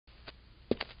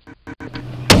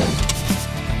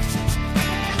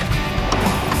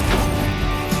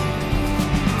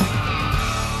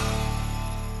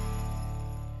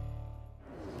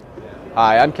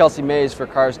Hi, I'm Kelsey for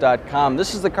Cars.com.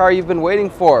 This is the car you've been waiting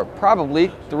for,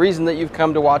 probably the reason that you've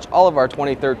come to watch all of our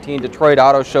 2013 Detroit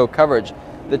Auto Show coverage.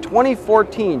 The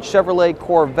 2014 Chevrolet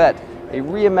Corvette, a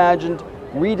reimagined,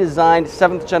 redesigned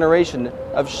 7th generation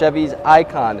of Chevy's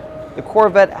icon. The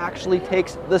Corvette actually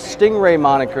takes the Stingray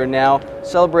moniker now,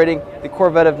 celebrating the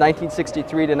Corvette of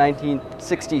 1963 to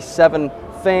 1967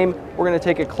 fame. We're going to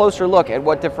take a closer look at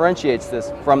what differentiates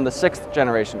this from the 6th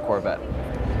generation Corvette.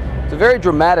 It's a very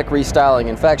dramatic restyling.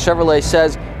 In fact, Chevrolet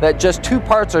says that just 2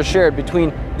 parts are shared between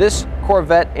this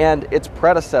Corvette and its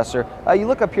predecessor. You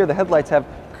look up here, the headlights have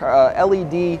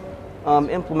LED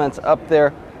implements up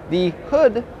there. The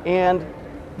hood and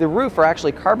the roof are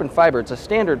actually carbon fiber. It's a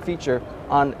standard feature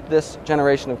on this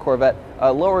generation of Corvette.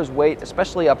 Lowers weight,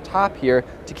 especially up top here,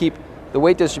 to keep the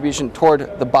weight distribution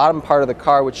toward the bottom part of the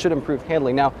car, which should improve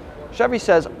handling. Now, Chevy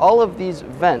says all of these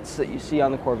vents that you see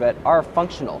on the Corvette are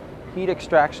functional. Heat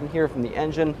extraction here from the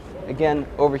engine. Again,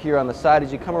 over here on the side,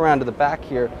 as you come around to the back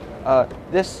here,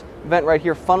 this vent right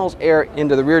here funnels air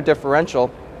into the rear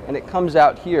differential, and it comes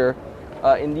out here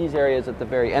in these areas at the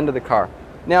very end of the car.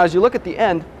 Now, as you look at the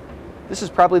end, this is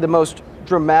probably the most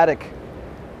dramatic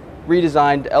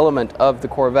redesigned element of the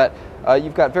Corvette.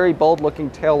 You've got very bold-looking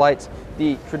taillights.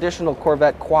 The traditional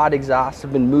Corvette quad exhausts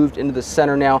have been moved into the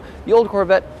center now. The old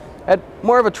Corvette had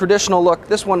more of a traditional look.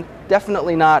 This one,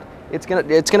 definitely not. It's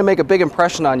gonna make a big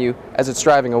impression on you as it's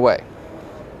driving away.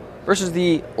 Versus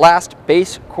the last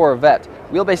base Corvette,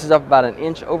 wheelbase is up about 1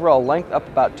 inch, overall length up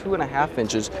about 2.5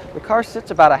 inches. The car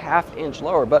sits about 1/2 inch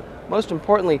lower, but most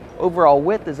importantly, overall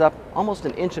width is up almost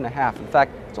 1.5 inches. In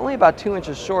fact, it's only about 2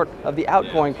 inches short of the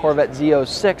outgoing Corvette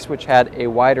Z06, which had a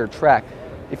wider track.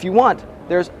 If you want,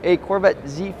 there's a Corvette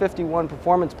Z51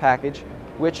 performance package,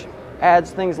 which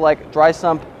adds things like dry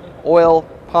sump, oil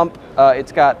pump.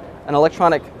 It's got an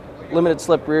electronic limited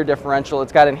slip rear differential.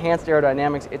 It's got enhanced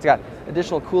aerodynamics. It's got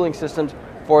additional cooling systems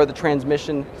for the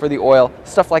transmission, for the oil.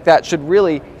 Stuff like that should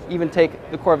really even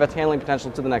take the Corvette's handling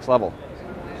potential to the next level.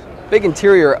 Big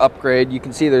interior upgrade. You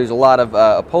can see there's a lot of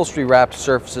upholstery wrapped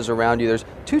surfaces around you. There's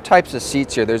 2 types of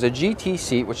seats here. There's a GT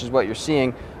seat, which is what you're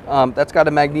seeing. That's got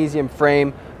a magnesium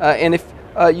frame. And if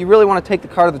you really want to take the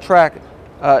car to the track,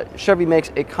 Chevy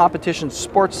makes a competition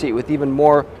sports seat with even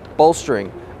more bolstering.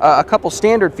 A couple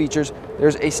standard features.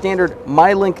 There's a standard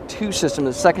MyLink 2 system.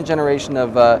 The 2nd generation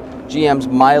of GM's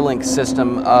MyLink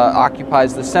system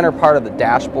occupies the center part of the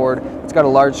dashboard. It's got a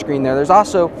large screen there. There's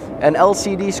also an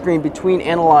LCD screen between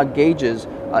analog gauges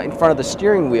in front of the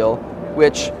steering wheel,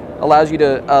 which allows you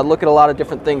to look at a lot of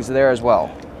different things there as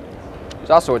well. There's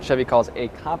also what Chevy calls a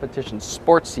competition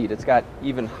sports seat. It's got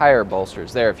even higher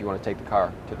bolsters there if you want to take the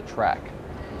car to the track.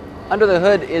 Under the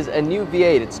hood is a new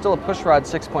V8. It's still a pushrod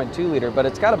 6.2 liter, but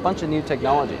it's got a bunch of new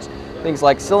technologies. Things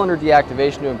like cylinder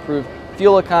deactivation to improve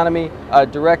fuel economy,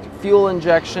 direct fuel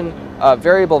injection,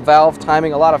 variable valve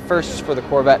timing, a lot of firsts for the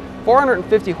Corvette.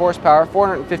 450 horsepower,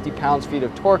 450 pounds-feet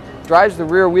of torque, drives the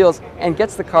rear wheels, and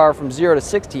gets the car from 0 to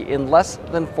 60 in less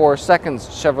than 4 seconds,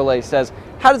 Chevrolet says.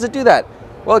 How does it do that?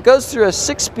 Well, it goes through a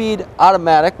 6-speed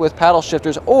automatic with paddle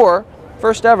shifters, or,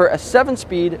 first ever, a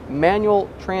 7-speed manual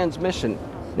transmission.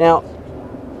 Now,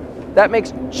 that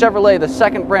makes Chevrolet the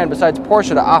 2nd brand besides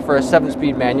Porsche to offer a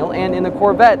 7-speed manual, and in the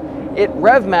Corvette, it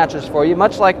rev matches for you,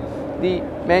 much like the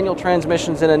manual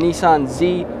transmissions in a Nissan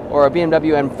Z or a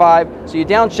BMW M5. So you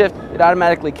downshift, it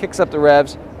automatically kicks up the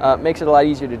revs, makes it a lot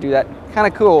easier to do that. Kind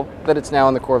of cool that it's now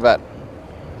in the Corvette.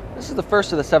 This is the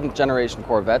first of the 7th generation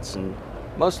Corvettes, and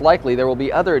most likely there will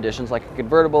be other additions like a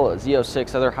convertible, a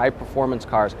Z06, other high-performance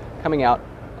cars coming out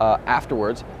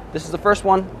afterwards. This is the first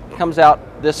one. It comes out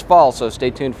this fall, so stay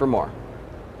tuned for more.